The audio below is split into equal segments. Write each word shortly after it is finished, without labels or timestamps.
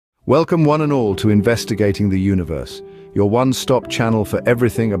Welcome one and all to Investigating the Universe, your one-stop channel for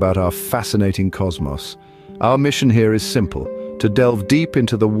everything about our fascinating cosmos. Our mission here is simple: to delve deep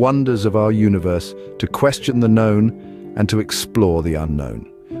into the wonders of our universe, to question the known, and to explore the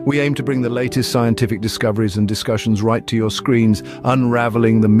unknown. We aim to bring the latest scientific discoveries and discussions right to your screens,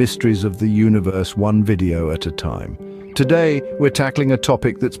 unraveling the mysteries of the universe one video at a time. Today, we're tackling a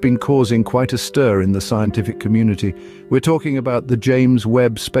topic that's been causing quite a stir in the scientific community. We're talking about the James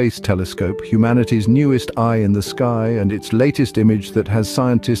Webb Space Telescope, humanity's newest eye in the sky, and its latest image that has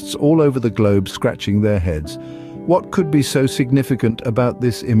scientists all over the globe scratching their heads. What could be so significant about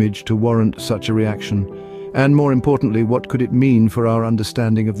this image to warrant such a reaction? And more importantly, what could it mean for our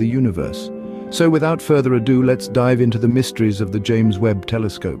understanding of the universe? So without further ado, let's dive into the mysteries of the James Webb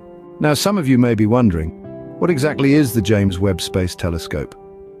Telescope. Now, some of you may be wondering, what exactly is the James Webb Space Telescope?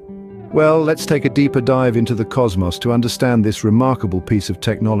 Well, let's take a deeper dive into the cosmos to understand this remarkable piece of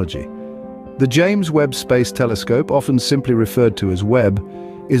technology. The James Webb Space Telescope, often simply referred to as Webb,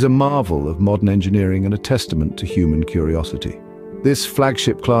 is a marvel of modern engineering and a testament to human curiosity. This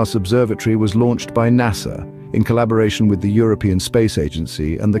flagship-class observatory was launched by NASA in collaboration with the European Space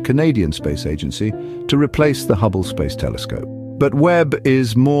Agency and the Canadian Space Agency to replace the Hubble Space Telescope. But Webb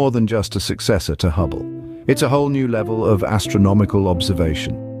is more than just a successor to Hubble. It's a whole new level of astronomical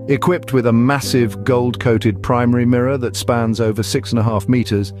observation. Equipped with a massive gold-coated primary mirror that spans over 6.5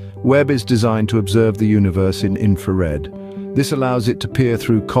 meters, Webb is designed to observe the universe in infrared. This allows it to peer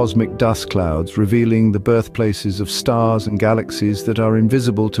through cosmic dust clouds, revealing the birthplaces of stars and galaxies that are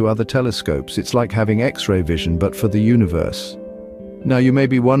invisible to other telescopes. It's like having X-ray vision, but for the universe. Now, you may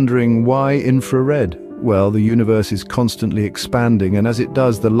be wondering, why infrared? Well, the universe is constantly expanding, and as it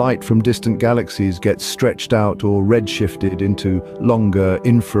does, the light from distant galaxies gets stretched out or redshifted into longer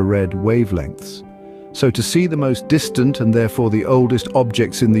infrared wavelengths. So to see the most distant and therefore the oldest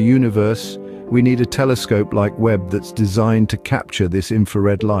objects in the universe, we need a telescope like Webb that's designed to capture this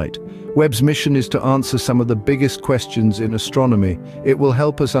infrared light. Webb's mission is to answer some of the biggest questions in astronomy. It will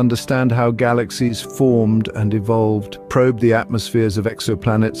help us understand how galaxies formed and evolved, probe the atmospheres of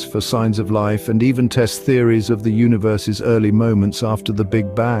exoplanets for signs of life, and even test theories of the universe's early moments after the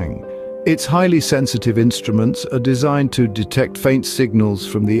Big Bang. Its highly sensitive instruments are designed to detect faint signals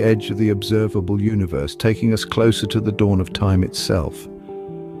from the edge of the observable universe, taking us closer to the dawn of time itself.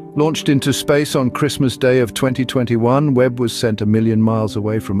 Launched into space on Christmas Day of 2021, Webb was sent 1 million miles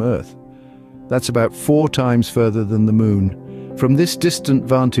away from Earth. That's about 4 times further than the Moon. From this distant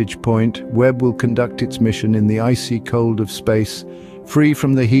vantage point, Webb will conduct its mission in the icy cold of space, free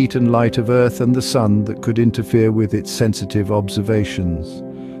from the heat and light of Earth and the Sun that could interfere with its sensitive observations.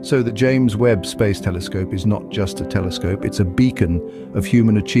 So the James Webb Space Telescope is not just a telescope, it's a beacon of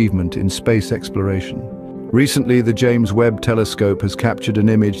human achievement in space exploration. Recently, the James Webb Telescope has captured an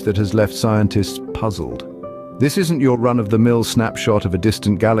image that has left scientists puzzled. This isn't your run-of-the-mill snapshot of a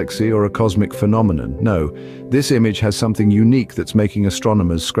distant galaxy or a cosmic phenomenon. No, this image has something unique that's making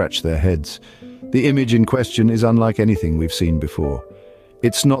astronomers scratch their heads. The image in question is unlike anything we've seen before.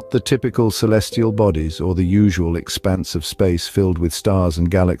 It's not the typical celestial bodies or the usual expanse of space filled with stars and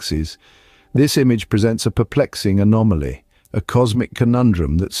galaxies. This image presents a perplexing anomaly, a cosmic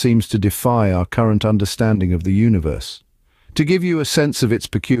conundrum that seems to defy our current understanding of the universe. To give you a sense of its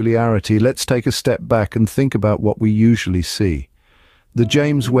peculiarity, let's take a step back and think about what we usually see. The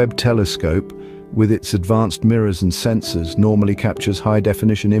James Webb Telescope, with its advanced mirrors and sensors, normally captures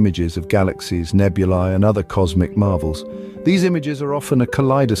high-definition images of galaxies, nebulae, and other cosmic marvels. These images are often a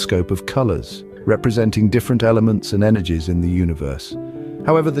kaleidoscope of colors, representing different elements and energies in the universe.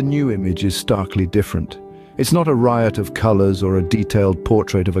 However, the new image is starkly different. It's not a riot of colors or a detailed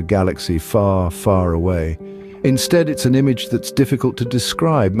portrait of a galaxy far, far away. Instead, it's an image that's difficult to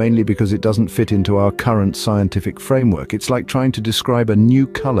describe, mainly because it doesn't fit into our current scientific framework. It's like trying to describe a new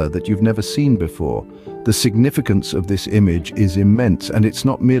color that you've never seen before. The significance of this image is immense, and it's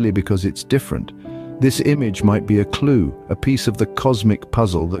not merely because it's different. This image might be a clue, a piece of the cosmic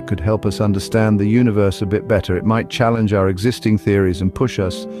puzzle that could help us understand the universe a bit better. It might challenge our existing theories and push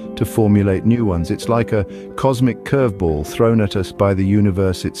us to formulate new ones. It's like a cosmic curveball thrown at us by the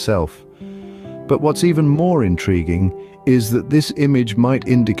universe itself. But what's even more intriguing is that this image might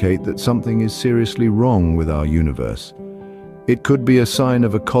indicate that something is seriously wrong with our universe. It could be a sign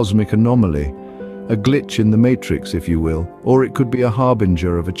of a cosmic anomaly, a glitch in the matrix, if you will, or it could be a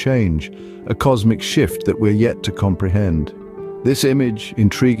harbinger of a change, a cosmic shift that we're yet to comprehend. This image,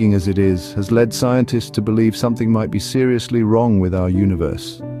 intriguing as it is, has led scientists to believe something might be seriously wrong with our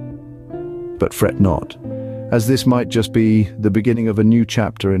universe. But fret not, as this might just be the beginning of a new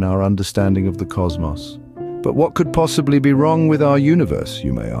chapter in our understanding of the cosmos. But what could possibly be wrong with our universe,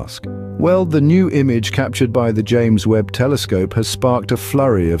 you may ask? Well, the new image captured by the James Webb Telescope has sparked a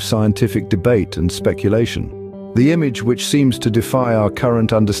flurry of scientific debate and speculation. The image, which seems to defy our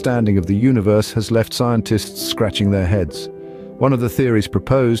current understanding of the universe, has left scientists scratching their heads. One of the theories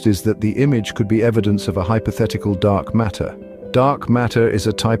proposed is that the image could be evidence of a hypothetical dark matter. Dark matter is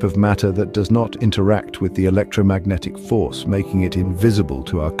a type of matter that does not interact with the electromagnetic force, making it invisible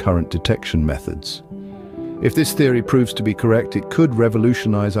to our current detection methods. If this theory proves to be correct, it could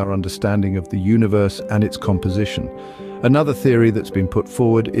revolutionize our understanding of the universe and its composition. Another theory that's been put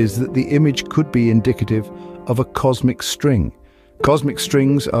forward is that the image could be indicative of a cosmic string. Cosmic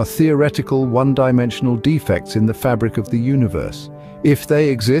strings are theoretical one-dimensional defects in the fabric of the universe. If they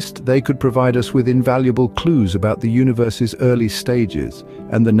exist, they could provide us with invaluable clues about the universe's early stages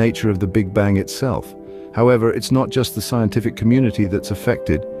and the nature of the Big Bang itself. However, it's not just the scientific community that's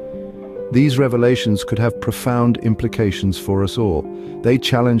affected. These revelations could have profound implications for us all. They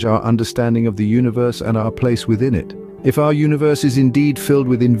challenge our understanding of the universe and our place within it. If our universe is indeed filled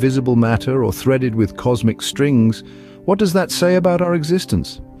with invisible matter or threaded with cosmic strings, what does that say about our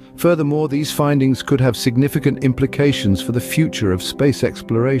existence? Furthermore, these findings could have significant implications for the future of space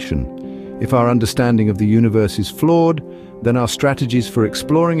exploration. If our understanding of the universe is flawed, then our strategies for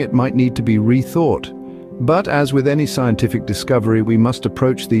exploring it might need to be rethought. But as with any scientific discovery, we must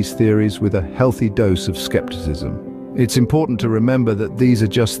approach these theories with a healthy dose of skepticism. It's important to remember that these are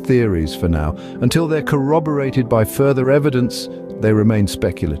just theories for now. Until they're corroborated by further evidence, they remain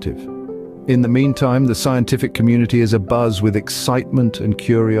speculative. In the meantime, the scientific community is abuzz with excitement and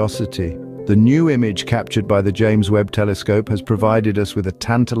curiosity. The new image captured by the James Webb Telescope has provided us with a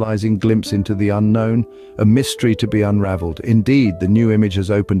tantalizing glimpse into the unknown, a mystery to be unraveled. Indeed, the new image has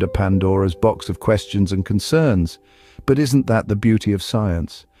opened a Pandora's box of questions and concerns. But isn't that the beauty of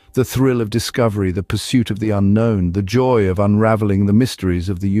science? The thrill of discovery, the pursuit of the unknown, the joy of unraveling the mysteries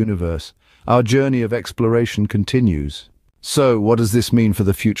of the universe. Our journey of exploration continues. So, what does this mean for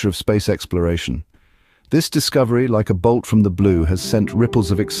the future of space exploration? This discovery, like a bolt from the blue, has sent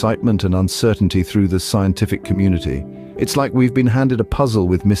ripples of excitement and uncertainty through the scientific community. It's like we've been handed a puzzle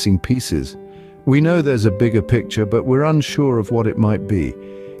with missing pieces. We know there's a bigger picture, but we're unsure of what it might be.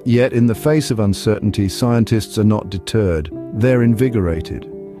 Yet, in the face of uncertainty, scientists are not deterred. They're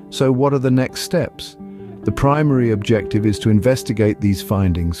invigorated. So what are the next steps? The primary objective is to investigate these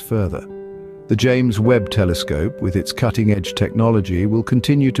findings further. The James Webb Telescope, with its cutting-edge technology, will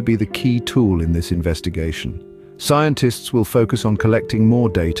continue to be the key tool in this investigation. Scientists will focus on collecting more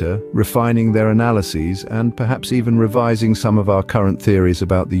data, refining their analyses, and perhaps even revising some of our current theories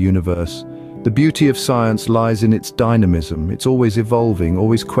about the universe. The beauty of science lies in its dynamism. It's always evolving,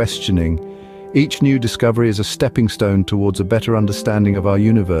 always questioning. Each new discovery is a stepping stone towards a better understanding of our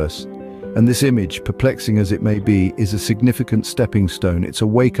universe. And this image, perplexing as it may be, is a significant stepping stone. It's a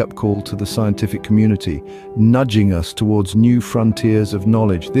wake-up call to the scientific community, nudging us towards new frontiers of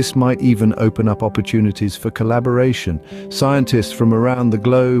knowledge. This might even open up opportunities for collaboration. Scientists from around the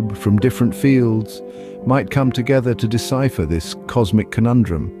globe, from different fields, might come together to decipher this cosmic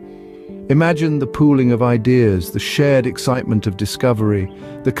conundrum. Imagine the pooling of ideas, the shared excitement of discovery,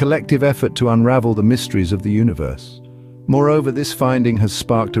 the collective effort to unravel the mysteries of the universe. Moreover, this finding has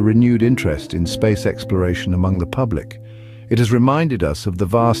sparked a renewed interest in space exploration among the public. It has reminded us of the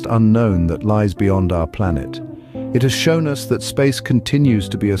vast unknown that lies beyond our planet. It has shown us that space continues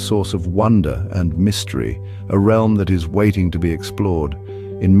to be a source of wonder and mystery, a realm that is waiting to be explored.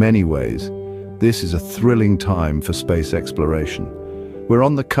 In many ways, this is a thrilling time for space exploration. We're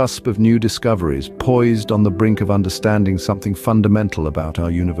on the cusp of new discoveries, poised on the brink of understanding something fundamental about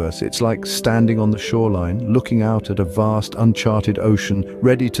our universe. It's like standing on the shoreline, looking out at a vast, uncharted ocean,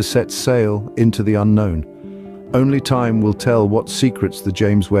 ready to set sail into the unknown. Only time will tell what secrets the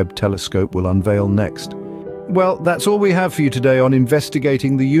James Webb Telescope will unveil next. Well, that's all we have for you today on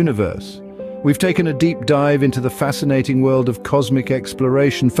investigating the universe. We've taken a deep dive into the fascinating world of cosmic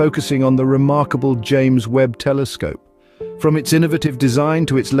exploration, focusing on the remarkable James Webb Telescope. From its innovative design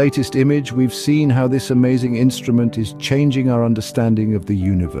to its latest image, we've seen how this amazing instrument is changing our understanding of the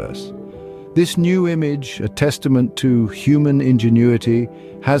universe. This new image, a testament to human ingenuity,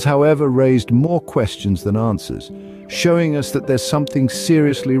 has, however, raised more questions than answers, showing us that there's something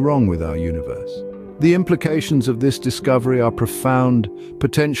seriously wrong with our universe. The implications of this discovery are profound,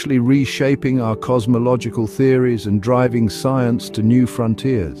 potentially reshaping our cosmological theories and driving science to new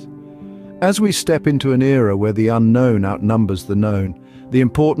frontiers. As we step into an era where the unknown outnumbers the known, the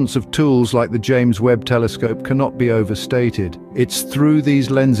importance of tools like the James Webb Telescope cannot be overstated. It's through these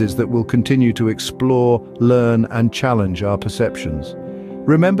lenses that we'll continue to explore, learn, and challenge our perceptions.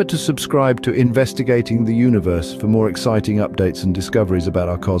 Remember to subscribe to Investigating the Universe for more exciting updates and discoveries about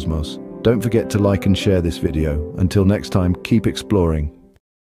our cosmos. Don't forget to like and share this video. Until next time, keep exploring.